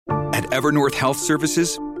Evernorth Health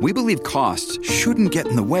Services, we believe costs shouldn't get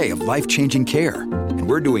in the way of life-changing care, and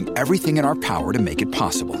we're doing everything in our power to make it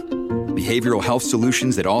possible. Behavioral health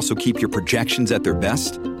solutions that also keep your projections at their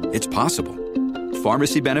best? It's possible.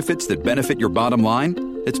 Pharmacy benefits that benefit your bottom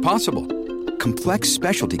line? It's possible. Complex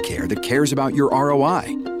specialty care that cares about your ROI?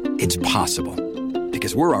 It's possible.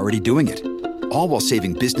 Because we're already doing it. All while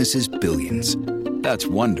saving businesses billions. That's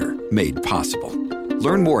Wonder made possible.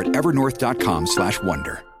 Learn more at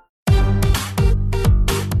evernorth.com/wonder.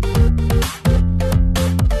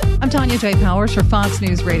 I'm Tanya J. Powers for Fox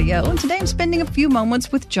News Radio, and today I'm spending a few moments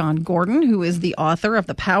with Jon Gordon, who is the author of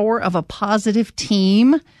The Power of a Positive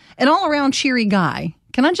Team, an all-around cheery guy.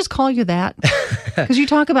 Can I just call you that? Because you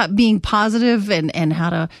talk about being positive and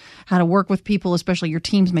how to work with people, especially your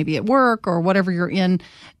teams, maybe at work or whatever you're in,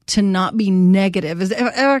 to not be negative.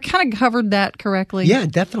 Have I kind of covered that correctly? Yeah,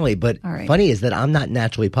 definitely. But right. Funny is that I'm not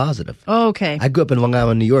naturally positive. Oh, okay. I grew up in Long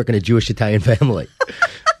Island, New York, in a Jewish-Italian family.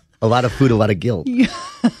 A lot of food, a lot of guilt.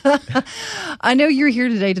 I know you're here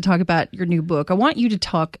today to talk about your new book. I want you to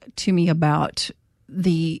talk to me about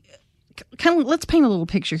let's paint a little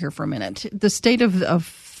picture here for a minute. The state of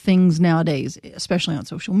things nowadays, especially on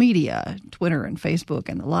social media, Twitter and Facebook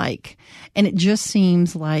and the like. And it just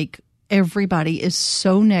seems like everybody is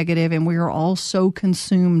so negative, and we are all so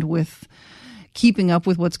consumed with keeping up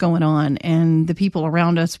with what's going on, and the people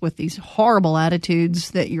around us with these horrible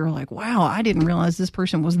attitudes that you're like, wow, I didn't realize this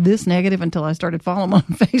person was this negative until I started following them on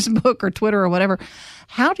Facebook or Twitter or whatever.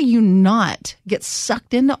 How do you not get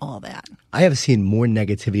sucked into all that? I have seen more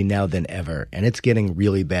negativity now than ever, and it's getting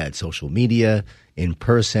really bad. Social media, in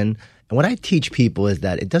person. And what I teach people is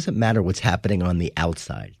that it doesn't matter what's happening on the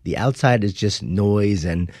outside. The outside is just noise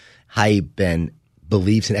and hype and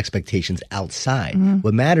beliefs and expectations outside. Mm-hmm.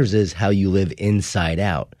 What matters is how you live inside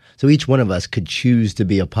out. So each one of us could choose to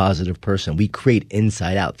be a positive person. We create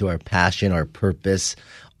inside out through our passion, our purpose,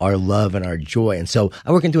 our love, and our joy. And so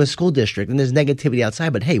I work into a school district, and there's negativity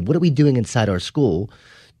outside, but hey, what are we doing inside our school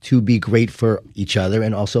to be great for each other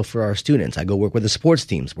and also for our students? I go work with the sports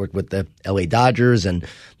teams, work with the LA Dodgers and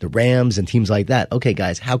the Rams and teams like that. Okay,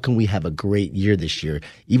 guys, how can we have a great year this year?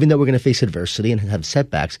 Even though we're going to face adversity and have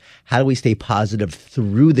setbacks, how do we stay positive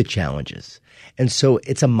through the challenges? And so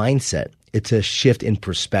it's a mindset. It's a shift in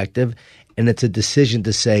perspective. And it's a decision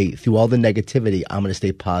to say, through all the negativity, I'm going to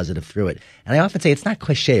stay positive through it. And I often say it's not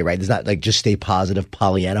cliche, right? It's not like just stay positive,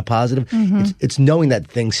 Pollyanna positive. Mm-hmm. It's knowing that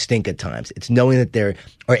things stink at times. It's knowing that there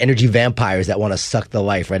are energy vampires that want to suck the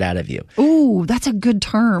life right out of you. Ooh, that's a good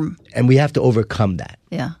term. And we have to overcome that.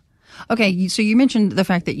 Yeah. Okay, so you mentioned the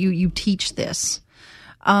fact that you teach this.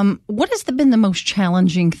 What has been the most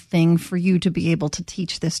challenging thing for you to be able to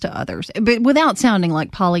teach this to others, but without sounding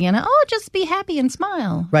like Pollyanna? Oh, just be happy and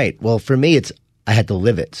smile. Right. Well, for me, I had to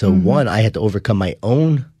live it. So one, I had to overcome my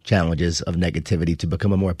own challenges of negativity to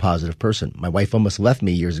become a more positive person. My wife almost left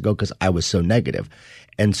me years ago because I was so negative.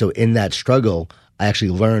 And so in that struggle, I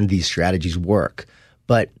actually learned these strategies work.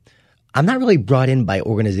 But I'm not really brought in by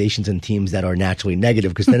organizations and teams that are naturally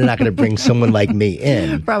negative, because then they're not going to bring someone like me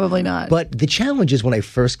in. Probably not. But the challenge is when I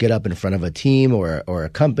first get up in front of a team or a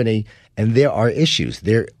company and there are issues,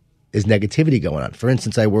 there is negativity going on. For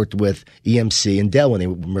instance, I worked with EMC and Dell when they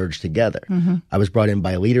merged together. Mm-hmm. I was brought in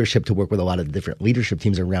by leadership to work with a lot of different leadership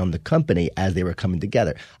teams around the company as they were coming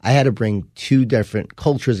together. I had to bring two different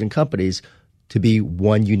cultures and companies to be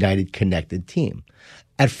one united, connected team.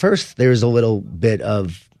 At first, there's a little bit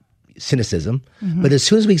of cynicism, but as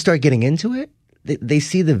soon as we start getting into it, they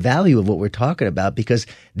see the value of what we're talking about, because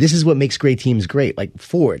this is what makes great teams great. Like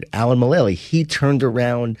Ford, Alan Mulally, he turned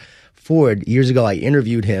around Ford years ago. I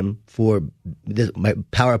interviewed him for my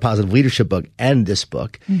Power of Positive Leadership book and this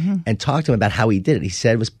book, and talked to him about how he did it. He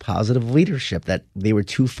said it was positive leadership, that they were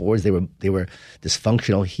two Fords, they were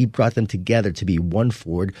dysfunctional. He brought them together to be one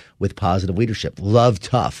Ford with positive leadership. Love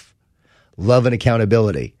tough, love and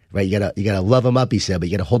accountability. Right, you gotta love them up, he said, but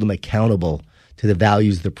you gotta hold them accountable to the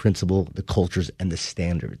values, the principle, the cultures, and the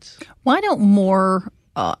standards. Why don't more?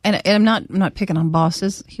 And I'm not picking on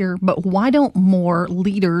bosses here, but why don't more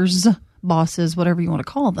leaders, bosses, whatever you want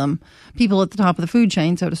to call them, people at the top of the food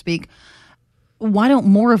chain, so to speak, why don't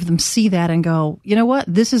more of them see that and go, you know what,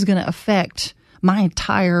 this is going to affect my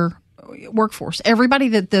entire workforce, everybody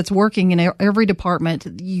that's working in every department?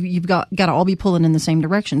 You've got to all be pulling in the same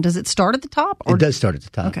direction. Does it start at the top? It does start at the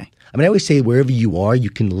top. Okay. I mean, I always say wherever you are, you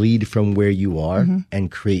can lead from where you are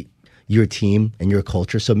and create your team and your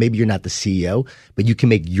culture. So maybe you're not the CEO, but you can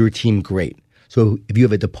make your team great. So if you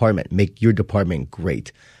have a department, make your department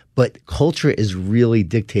great. But culture is really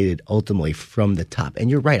dictated ultimately from the top. And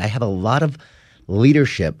you're right. I have a lot of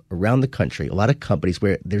leadership around the country, a lot of companies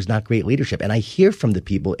where there's not great leadership. And I hear from the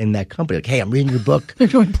people in that company, like, hey, I'm reading your book. They're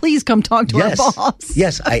going, please come talk to our boss.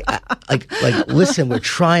 Yes. I like, listen, we're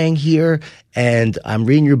trying here and I'm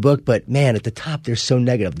reading your book, but man, at the top, they're so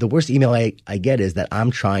negative. The worst email I get is that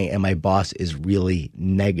I'm trying and my boss is really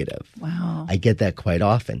negative. Wow. I get that quite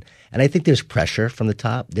often. And I think there's pressure from the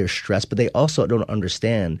top. There's stress, but they also don't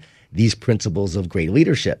understand these principles of great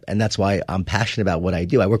leadership. And that's why I'm passionate about what I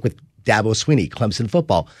do. I work with Dabo Swinney, Clemson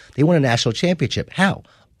football. They won a national championship. How?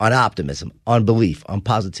 On optimism, on belief, on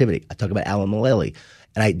positivity. I talk about Alan Mullally.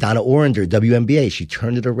 And Donna Orander, WNBA, she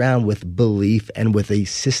turned it around with belief and with a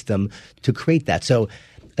system to create that. So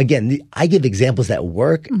again, I give examples that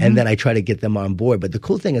work and then I try to get them on board. But the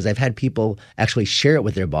cool thing is I've had people actually share it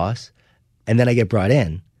with their boss and then I get brought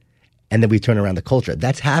in and then we turn around the culture.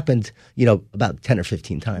 That's happened, about 10 or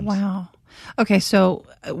 15 times. Wow. Okay, so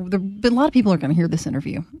a lot of people are going to hear this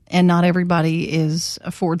interview, and not everybody is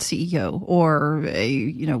a Ford CEO or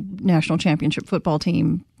a national championship football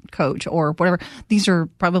team coach or whatever. These are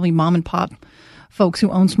probably mom and pop folks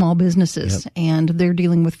who own small businesses, and they're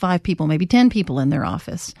dealing with 5 people, maybe 10 people in their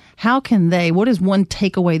office. What is one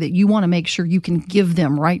takeaway that you want to make sure you can give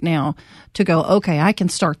them right now to go, okay, I can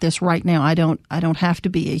start this right now. I don't have to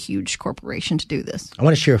be a huge corporation to do this. I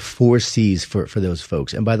want to share 4 C's for those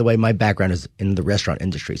folks. And by the way, my background is in the restaurant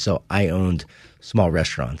industry. So I owned small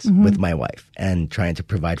restaurants with my wife and trying to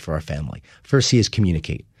provide for our family. First C is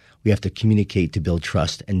communicate. We have to communicate to build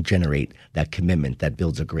trust and generate that commitment that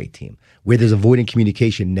builds a great team. Where there's avoiding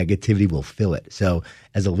communication, negativity will fill it. So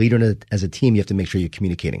as a leader and as a team, you have to make sure you're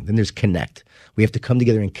communicating. Then there's connect. We have to come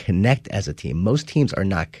together and connect as a team. Most teams are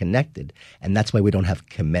not connected, and that's why we don't have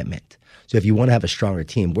commitment. So if you want to have a stronger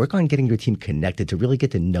team, work on getting your team connected to really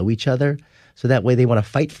get to know each other. So that way they want to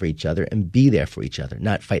fight for each other and be there for each other,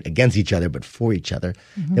 not fight against each other, but for each other.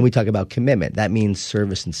 Then we talk about commitment. That means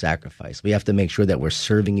service and sacrifice. We have to make sure that we're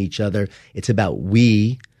serving each other. It's about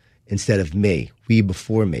we instead of me, we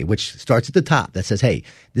before me, which starts at the top that says, hey,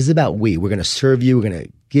 this is about we. We're going to serve you. We're going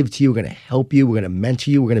to give to you. We're going to help you. We're going to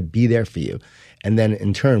mentor you. We're going to be there for you. And then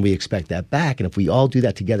in turn, we expect that back. And if we all do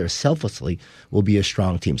that together selflessly, we'll be a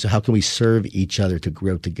strong team. So how can we serve each other to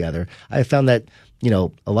grow together? I found that,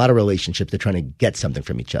 a lot of relationships, they're trying to get something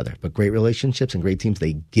from each other. But great relationships and great teams,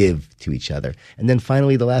 they give to each other. And then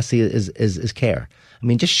finally, the last C is care. I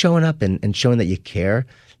mean, just showing up and showing that you care,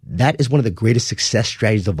 that is one of the greatest success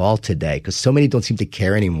strategies of all today because so many don't seem to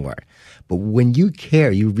care anymore. But when you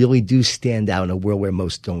care, you really do stand out in a world where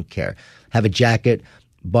most don't care. Have a jacket.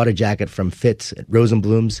 Bought a jacket from Fitz at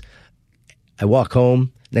Rosenblum's. I walk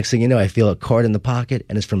home. Next thing you know, I feel a card in the pocket,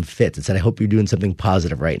 and it's from Fitz. It said, I hope you're doing something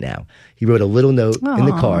positive right now. He wrote a little note in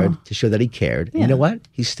the card to show that he cared. Yeah. You know what?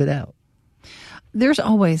 He stood out. There's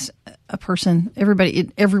always a person,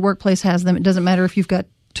 every workplace has them. It doesn't matter if you've got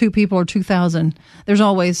 2 people or 2,000. There's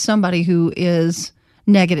always somebody who is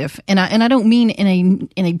negative. And I don't mean in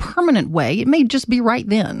a permanent way. It may just be right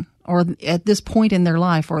then, or at this point in their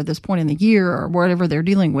life, or at this point in the year, or whatever they're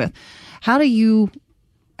dealing with. How do you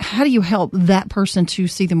help that person to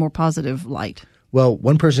see the more positive light? Well,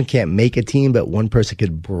 one person can't make a team, but one person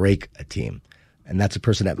could break a team. And that's a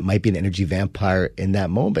person that might be an energy vampire in that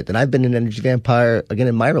moment. And I've been an energy vampire, again,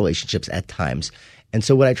 in my relationships at times. And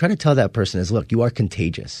so what I try to tell that person is, look, you are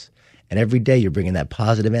contagious. And every day you're bringing that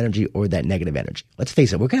positive energy or that negative energy. Let's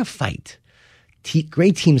face it, we're going to fight.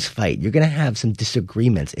 Great teams fight. You're going to have some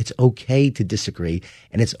disagreements. It's okay to disagree,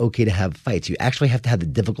 and it's okay to have fights. You actually have to have the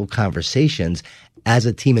difficult conversations as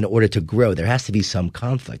a team in order to grow. There has to be some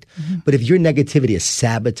conflict. But if your negativity is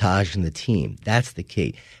sabotaging the team, that's the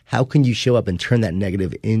key. How can you show up and turn that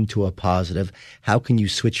negative into a positive? How can you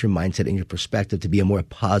switch your mindset and your perspective to be a more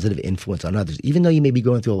positive influence on others? Even though you may be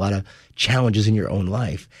going through a lot of challenges in your own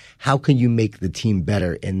life, how can you make the team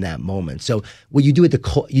better in that moment? So what you do at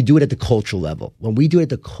the cultural level. When we do it at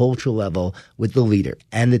the cultural level with the leader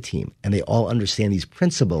and the team, and they all understand these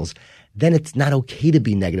principles, then it's not okay to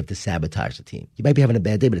be negative, to sabotage the team. You might be having a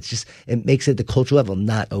bad day, but it makes it at the cultural level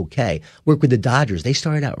not okay. Work with the Dodgers. They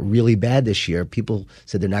started out really bad this year. People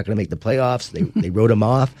said they're not going to make the playoffs. They wrote them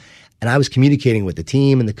off. And I was communicating with the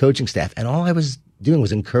team and the coaching staff, and all I was doing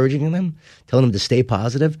was encouraging them, telling them to stay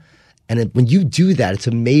positive. And when you do that, it's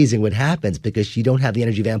amazing what happens because you don't have the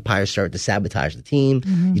energy vampires start to sabotage the team.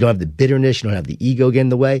 You don't have the bitterness. You don't have the ego get in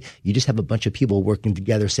the way. You just have a bunch of people working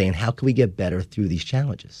together saying, how can we get better through these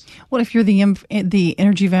challenges? What if you're the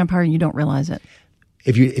energy vampire and you don't realize it?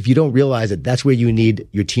 If you don't realize it, that's where you need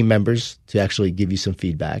your team members to actually give you some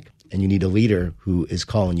feedback. And you need a leader who is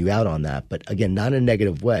calling you out on that. But again, not in a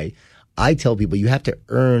negative way. I tell people you have to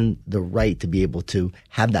earn the right to be able to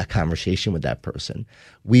have that conversation with that person.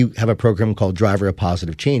 We have a program called Driver of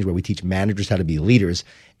Positive Change where we teach managers how to be leaders.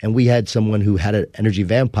 And we had someone who had an energy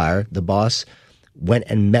vampire. The boss went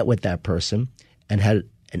and met with that person and had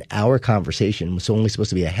an hour conversation. It was only supposed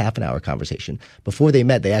to be a half an hour conversation. Before they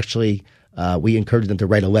met, they actually, we encouraged them to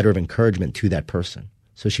write a letter of encouragement to that person.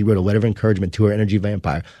 So she wrote a letter of encouragement to her energy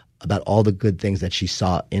vampire about all the good things that she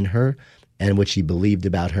saw in her and what she believed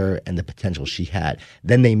about her and the potential she had.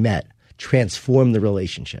 Then they met, transformed the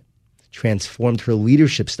relationship, transformed her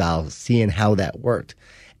leadership style, seeing how that worked.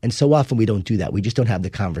 And so often we don't do that. We just don't have the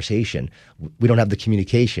conversation. We don't have the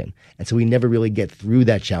communication. And so we never really get through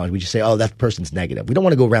that challenge. We just say, oh, that person's negative. We don't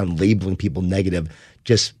want to go around labeling people negative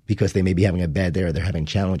just because they may be having a bad day or they're having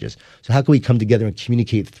challenges. So how can we come together and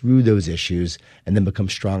communicate through those issues and then become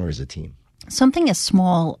stronger as a team? Something as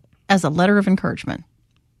small as a letter of encouragement.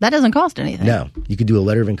 That doesn't cost anything. No. You could do a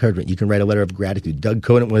letter of encouragement. You can write a letter of gratitude. Doug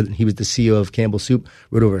Coden, when he was the CEO of Campbell Soup,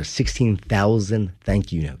 wrote over 16,000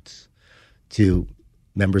 thank you notes to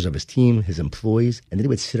members of his team, his employees, and then he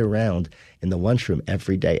would sit around in the lunchroom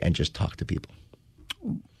every day and just talk to people.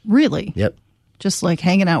 Really? Yep. Just like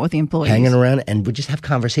hanging out with the employees. Hanging around and would just have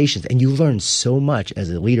conversations. And you learn so much as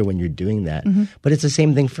a leader when you're doing that. Mm-hmm. But it's the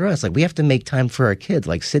same thing for us. Like we have to make time for our kids.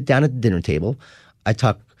 Like sit down at the dinner table. I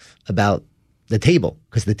talk about the table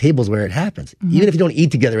because the table's where it happens. Mm-hmm. Even if you don't eat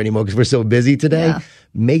together anymore because we're so busy today,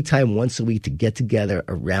 make time once a week to get together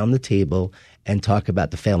around the table and talk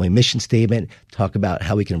about the family mission statement, talk about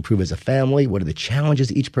how we can improve as a family, what are the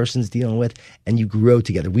challenges each person's dealing with, and you grow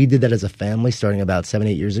together. We did that as a family starting about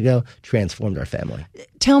 7-8 years ago, transformed our family.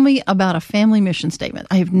 Tell me about a family mission statement.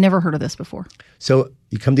 I have never heard of this before. So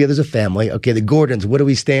you come together as a family. Okay, the Gordons, what do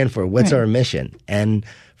we stand for? What's our mission? And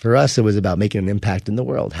for us, it was about making an impact in the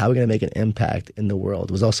world. How are we going to make an impact in the world?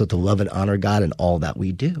 It was also to love and honor God in all that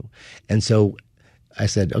we do. And so I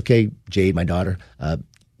said, okay, Jade, my daughter,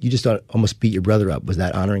 you just almost beat your brother up. Was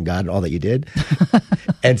that honoring God and all that you did?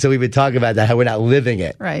 And so we would talk about that, how we're not living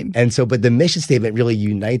it. Right. And so, but the mission statement really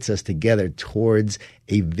unites us together towards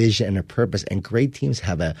a vision and a purpose. And great teams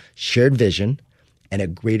have a shared vision and a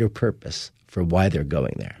greater purpose for why they're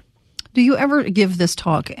going there. Do you ever give this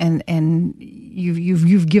talk and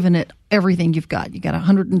you've given it everything you've got? You got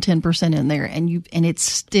 110% in there, and it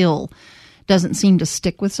still doesn't seem to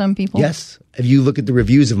stick with some people? Yes. If you look at the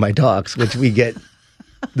reviews of my talks, which we get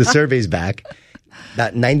the surveys back,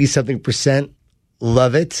 about 90-something%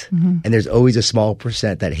 love it, and there's always a small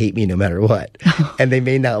percent that hate me no matter what. And they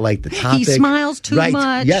may not like the topic. He smiles too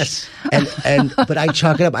much. Yes. And but I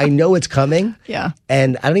chalk it up. I know it's coming. Yeah.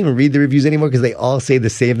 And I don't even read the reviews anymore because they all say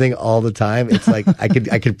the same thing all the time. It's like I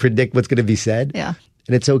could predict what's going to be said. Yeah.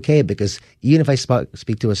 And it's okay because even if I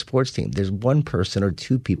speak to a sports team, there's one person or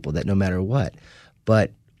two people that no matter what.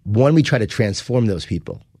 But one, we try to transform those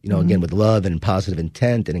people, again, with love and positive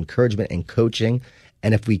intent and encouragement and coaching.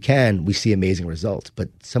 And if we can, we see amazing results. But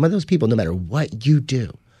some of those people, no matter what you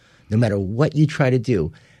do, no matter what you try to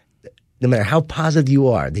do, no matter how positive you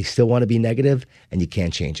are, they still want to be negative and you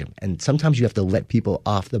can't change them. And sometimes you have to let people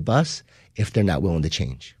off the bus if they're not willing to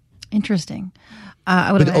change. Interesting.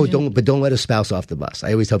 Don't let a spouse off the bus.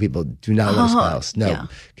 I always tell people, do not let a spouse. No,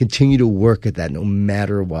 Continue to work at that no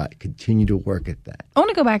matter what. Continue to work at that. I want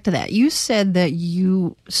to go back to that. You said that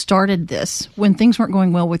you started this when things weren't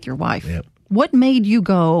going well with your wife. Yep. What made you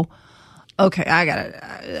go, okay, I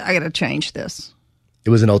gotta change this? It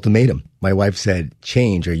was an ultimatum. My wife said,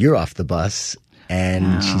 change or you're off the bus.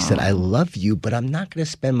 And she said, I love you, but I'm not going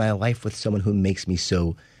to spend my life with someone who makes me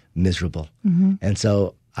so miserable. Mm-hmm. And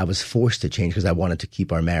so I was forced to change because I wanted to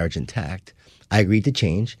keep our marriage intact. I agreed to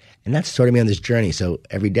change, and that started me on this journey. So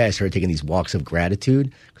every day I started taking these walks of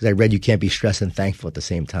gratitude because I read you can't be stressed and thankful at the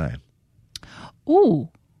same time. Ooh,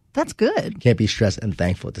 that's good. Can't be stressed and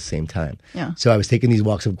thankful at the same time. Yeah. So I was taking these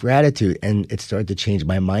walks of gratitude, and it started to change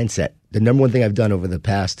my mindset. The number one thing I've done over the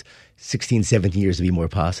past 16, 17 years to be more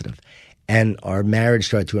positive. And our marriage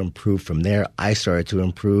started to improve from there. I started to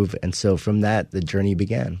improve. And so from that, the journey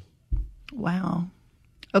began. Wow.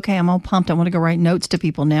 Okay, I'm all pumped. I want to go write notes to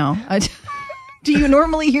people now. Do you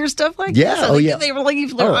normally hear stuff like this? Yeah. They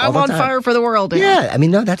believe I'm on fire for the world. Yeah. I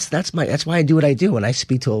mean, no, that's why I do what I do. When I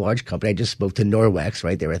speak to a large company, I just spoke to Norwex,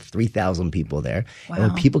 right? There were 3,000 people there. Wow. And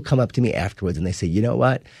when people come up to me afterwards and they say, you know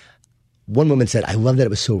what? One woman said, I love that it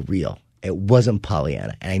was so real. It wasn't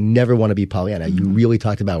Pollyanna. And I never want to be Pollyanna. Mm-hmm. You really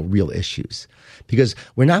talked about real issues. Because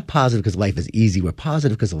we're not positive because life is easy. We're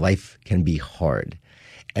positive because life can be hard.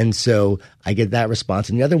 And so I get that response.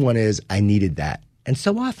 And the other one is I needed that. And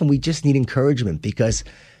so often we just need encouragement because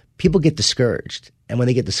people get discouraged. And when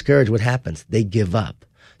they get discouraged, what happens? They give up.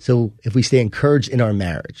 So if we stay encouraged in our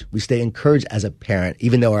marriage, we stay encouraged as a parent,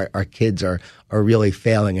 even though our kids are really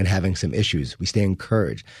failing and having some issues, we stay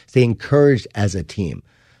encouraged as a team.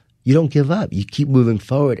 You don't give up. You keep moving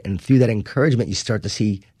forward. And through that encouragement, you start to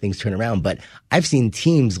see things turn around. But I've seen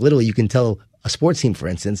teams, literally, you can tell a sports team, for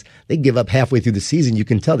instance, they give up halfway through the season. You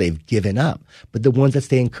can tell they've given up. But the ones that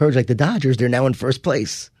stay encouraged, like the Dodgers, they're now in first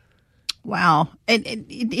place. Wow.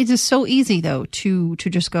 It is so easy, though, to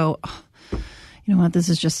just go, oh, you know what, this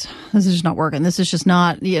is just not working. This is just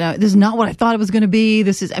not, this is not what I thought it was going to be.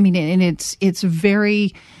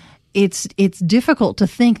 It's difficult to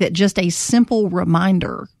think that just a simple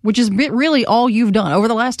reminder, which is really all you've done over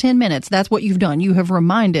the last 10 minutes, that's what you've done. You have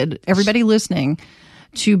reminded everybody listening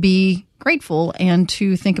to be grateful and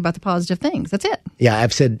to think about the positive things. That's it. Yeah,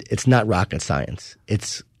 I've said it's not rocket science.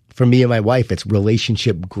 It's, for me and my wife, it's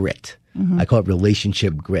relationship grit. I call it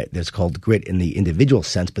relationship grit. There's called grit in the individual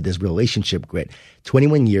sense, but there's relationship grit.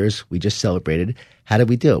 21 years, we just celebrated. How did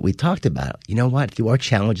we do it? We talked about it. You know what? Through our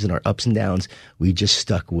challenges and our ups and downs, we just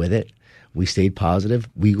stuck with it. We stayed positive.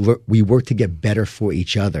 We worked to get better for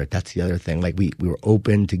each other. That's the other thing. Like we were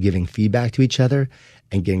open to giving feedback to each other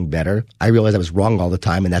and getting better. I realized I was wrong all the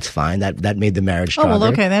time, and that's fine. That made the marriage stronger. Oh,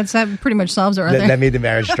 well, okay. That pretty much solves it right there. That made the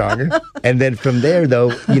marriage stronger. And then from there,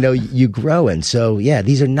 though, you grow. And so, yeah,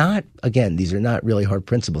 these are not really hard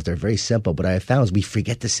principles. They're very simple. But I have found is we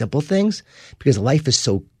forget the simple things because life is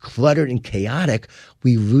so cluttered and chaotic.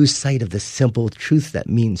 We lose sight of the simple truths that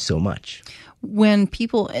mean so much. When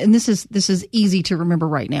people, and this is easy to remember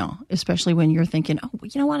right now, especially when you're thinking, oh,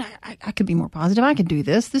 you know what, I could be more positive. I could do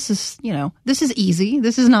this. This is easy.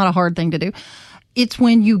 This is not a hard thing to do. It's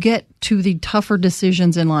when you get to the tougher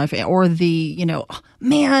decisions in life or the,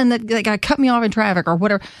 man, that guy cut me off in traffic or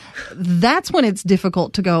whatever. That's when it's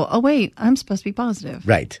difficult to go, oh, wait, I'm supposed to be positive.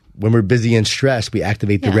 Right. When we're busy and stressed, we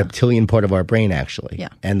activate the reptilian part of our brain, actually. Yeah.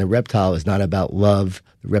 And the reptile is not about love.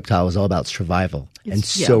 The reptile is all about survival.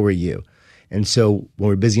 So are you. And so when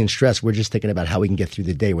we're busy and stressed, we're just thinking about how we can get through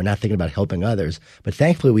the day. We're not thinking about helping others. But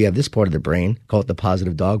thankfully, we have this part of the brain, call it the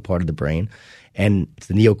positive dog part of the brain. And it's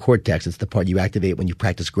the neocortex. It's the part you activate when you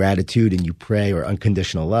practice gratitude and you pray or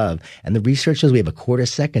unconditional love. And the research shows we have a quarter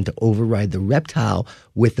second to override the reptile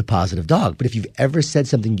with the positive dog. But if you've ever said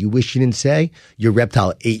something you wish you didn't say, your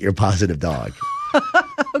reptile ate your positive dog.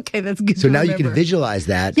 Okay, that's good. So now you can visualize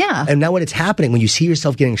that. Yeah. And now when it's happening, when you see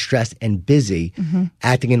yourself getting stressed and busy,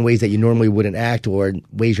 acting in ways that you normally wouldn't act or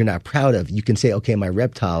ways you're not proud of, you can say, okay, my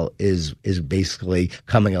reptile is basically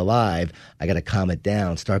coming alive. I got to calm it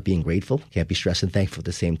down. Start being grateful. Can't be stressed and thankful at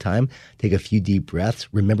the same time. Take a few deep breaths.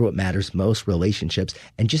 Remember what matters most, relationships.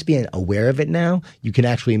 And just being aware of it now, you can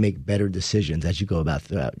actually make better decisions as you go about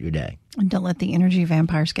throughout your day. And don't let the energy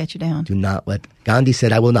vampires get you down. Do not let, Gandhi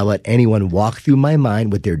said, I will not let anyone walk through my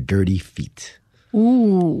mind with their dirty feet.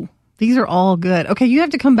 Ooh, these are all good. Okay, you have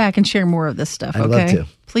to come back and share more of this stuff, okay? I'd love to.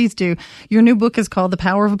 Please do. Your new book is called The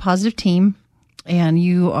Power of a Positive Team. And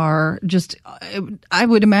you are just, I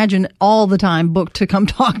would imagine, all the time booked to come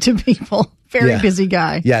talk to people. Very busy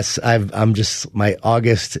guy. Yes, my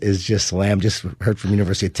August is just slammed. Just heard from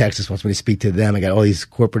University of Texas wants me to speak to them. I got all these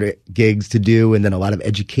corporate gigs to do and then a lot of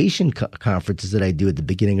education conferences that I do at the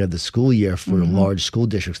beginning of the school year for large school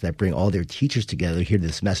districts that bring all their teachers together to hear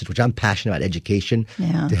this message, which I'm passionate about education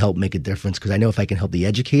to help make a difference. Because I know if I can help the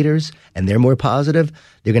educators and they're more positive,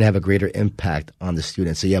 they're going to have a greater impact on the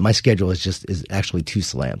students. So yeah, my schedule is actually too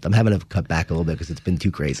slammed. I'm having to cut back a little bit because it's been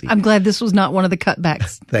too crazy. I'm glad this was not one of the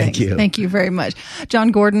cutbacks. Thank you. Thank you very much. John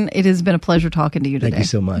Gordon, it has been a pleasure talking to you today. Thank you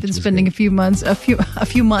so much. Been spending a few months, a few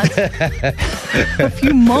months, a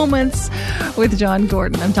few moments with John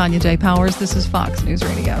Gordon. I'm Tanya J. Powers. This is Fox News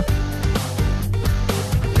Radio.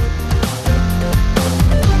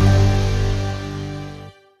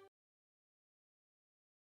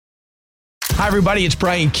 Hi, everybody. It's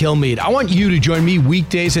Brian Kilmeade. I want you to join me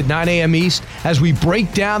weekdays at 9 a.m. East as we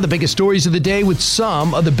break down the biggest stories of the day with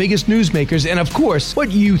some of the biggest newsmakers and, of course,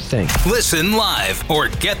 what you think. Listen live or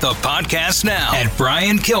get the podcast now at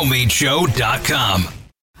BrianKilmeadShow.com.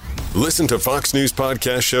 Listen to Fox News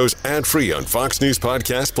Podcast shows ad-free on Fox News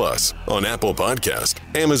Podcast Plus, on Apple Podcast,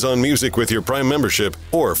 Amazon Music with your Prime membership,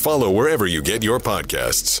 or follow wherever you get your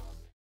podcasts.